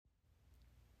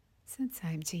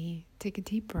Satsai, take a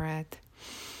deep breath.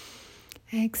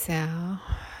 Exhale.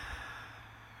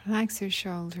 Relax your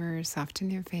shoulders, soften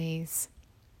your face.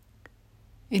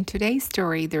 In today's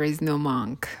story, there is no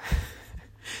monk.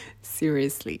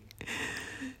 Seriously.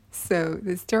 So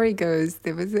the story goes,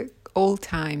 there was old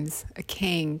times a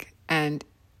king, and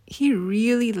he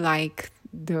really liked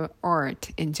the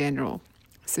art in general.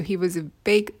 So he was a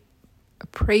big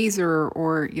praiser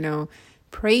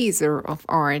of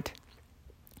art.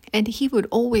 And he would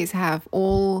always have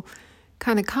all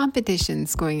kind of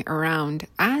competitions going around,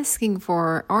 asking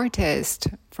for artists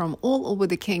from all over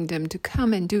the kingdom to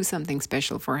come and do something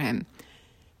special for him.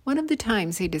 One of the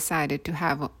times he decided to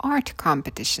have an art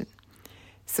competition.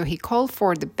 So he called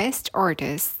for the best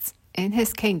artists in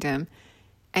his kingdom,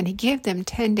 and he gave them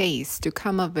 10 days to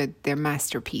come up with their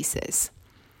masterpieces.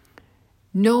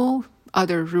 No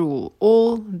other rule,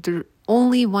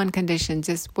 only one condition,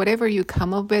 just whatever you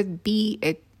come up with, be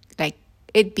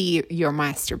your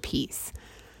masterpiece.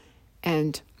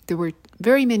 And there were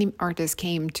very many artists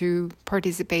came to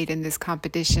participate in this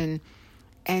competition,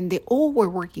 and they all were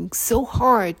working so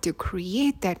hard to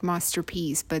create that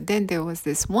masterpiece. But then there was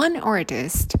this one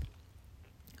artist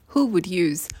who would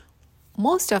use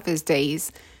most of his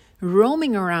days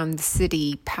roaming around the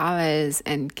city, palace,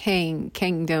 and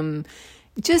kingdom,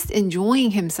 just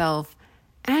enjoying himself.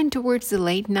 And towards the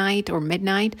late night or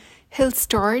midnight, he'll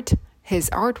start his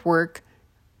artwork,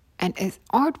 and his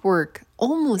artwork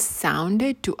almost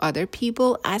sounded to other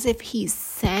people as if he's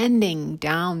sanding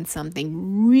down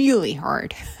something really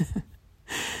hard.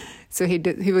 So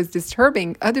he was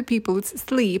disturbing other people's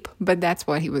sleep, but that's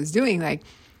what he was doing. Like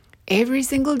every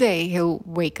single day, he'll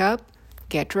wake up,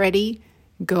 get ready,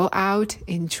 go out,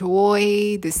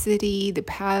 enjoy the city, the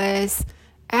palace.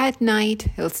 At night,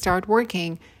 he'll start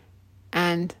working.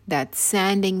 And that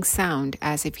sanding sound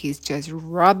as if he's just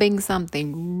rubbing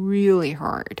something really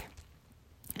hard.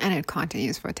 And it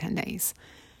continues for 10 days.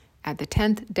 At the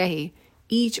 10th day,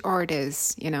 each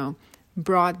artist,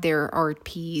 brought their art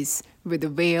piece with a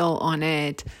veil on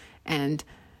it and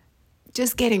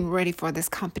just getting ready for this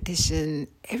competition.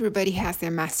 Everybody has their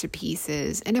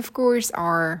masterpieces. And of course,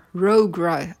 our rogue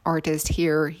artist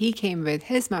here, he came with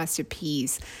his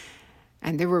masterpiece.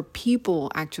 And there were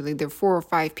people, actually, there were 4 or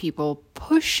 5 people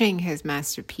pushing his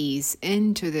masterpiece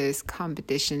into this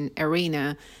competition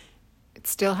arena. It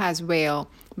still has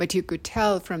veil, but you could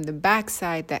tell from the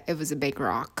backside that it was a big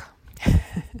rock.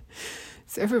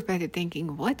 So everybody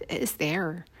thinking, what is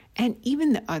there? And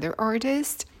even the other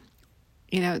artists,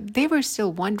 they were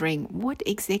still wondering what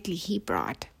exactly he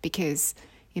brought. Because,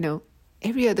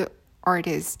 every other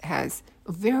artist has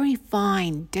a very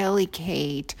fine,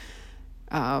 delicate,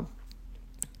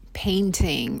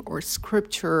 painting or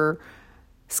sculpture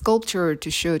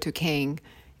to show to king.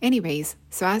 Anyways,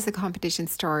 so as the competition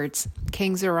starts,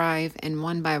 kings arrive, and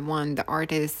one by one the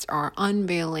artists are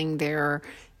unveiling their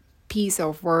piece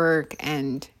of work,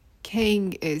 and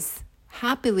king is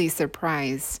happily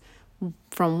surprised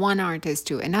from one artist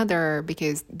to another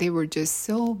because they were just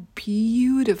so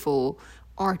beautiful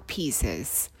art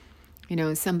pieces.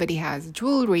 Somebody has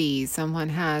jewelry, someone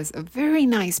has a very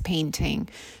nice painting,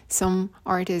 some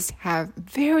artists have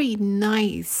very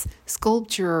nice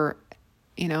sculpture,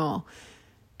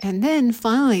 And then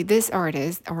finally this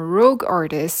artist, our rogue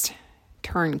artist,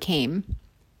 turn came.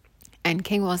 And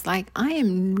king was like, I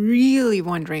am really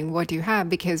wondering what you have,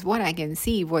 because what I can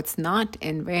see, what's not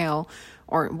in veil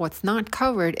or what's not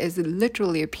covered is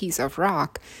literally a piece of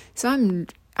rock. So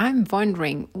I'm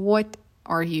wondering, what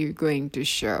are you going to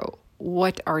show?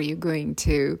 What are you going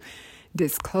to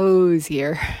disclose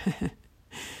here?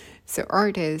 So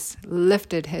artist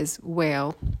lifted his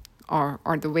veil or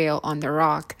the veil on the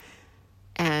rock,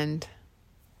 and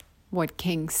what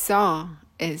king saw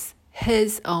is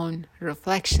his own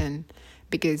reflection,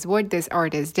 because what this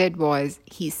artist did was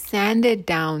he sanded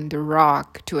down the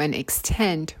rock to an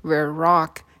extent where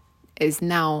rock is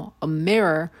now a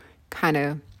mirror kind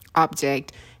of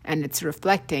object, and it's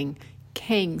reflecting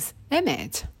king's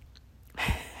image.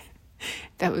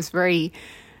 That was very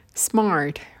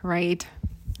smart, right?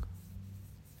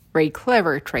 Very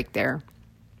clever trick there.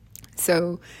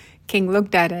 So king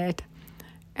looked at it,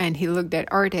 and he looked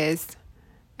at artist,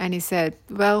 and he said,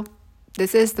 well,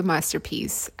 this is the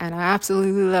masterpiece, and I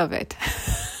absolutely love it.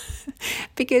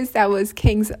 Because that was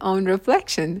king's own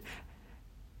reflection.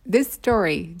 This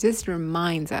story just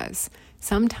reminds us,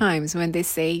 sometimes when they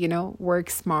say, work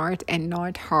smart and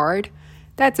not hard,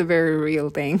 that's a very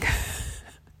real thing.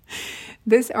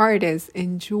 This artist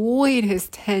enjoyed his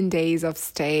 10 days of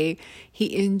stay.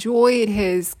 He enjoyed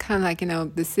his kind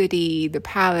of the city, the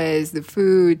palace, the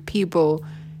food, people.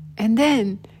 And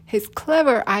then his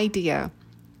clever idea.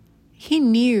 He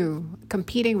knew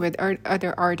competing with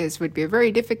other artists would be a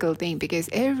very difficult thing because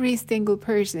every single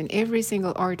person, every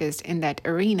single artist in that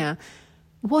arena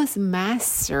was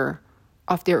master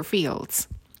of their fields.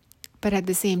 But at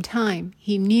the same time,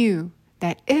 he knew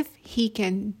that if he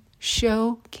can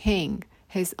show King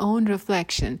his own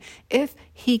reflection, if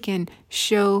he can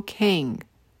show King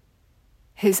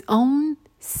his own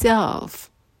self,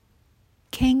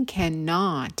 King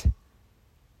cannot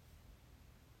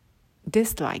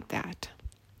dislike that.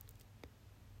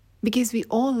 Because we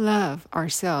all love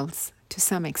ourselves to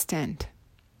some extent.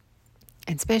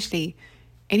 And especially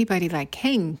anybody like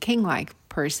King-like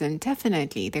person,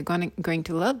 definitely they're going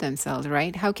to love themselves,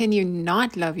 right? How can you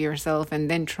not love yourself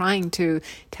and then trying to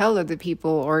tell other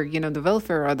people or, the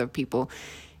welfare of other people?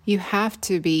 You have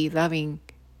to be loving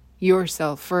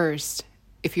yourself first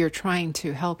if you're trying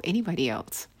to help anybody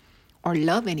else or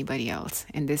love anybody else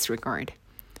in this regard.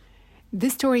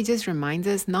 This story just reminds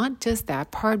us not just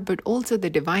that part, but also the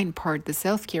divine part, the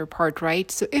self-care part,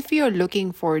 right? So if you're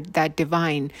looking for that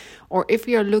divine, or if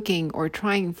you're looking or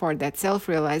trying for that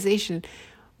self-realization,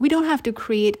 we don't have to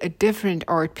create a different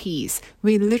art piece.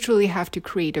 We literally have to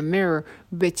create a mirror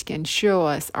which can show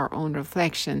us our own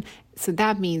reflection. So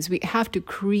that means we have to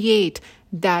create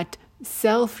that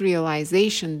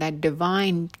self-realization, that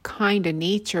divine kind of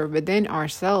nature within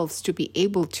ourselves to be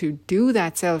able to do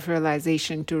that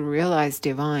self-realization, to realize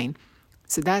divine.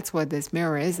 So that's what this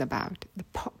mirror is about,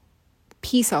 the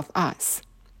piece of us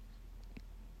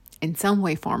in some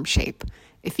way, form, shape.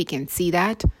 If we can see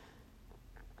that,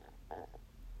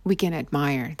 we can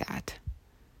admire that.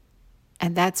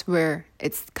 And that's where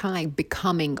it's kind of like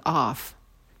becoming of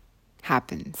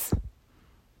happens.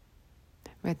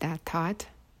 With that thought,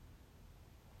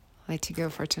 let you go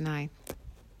for tonight.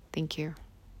 Thank you.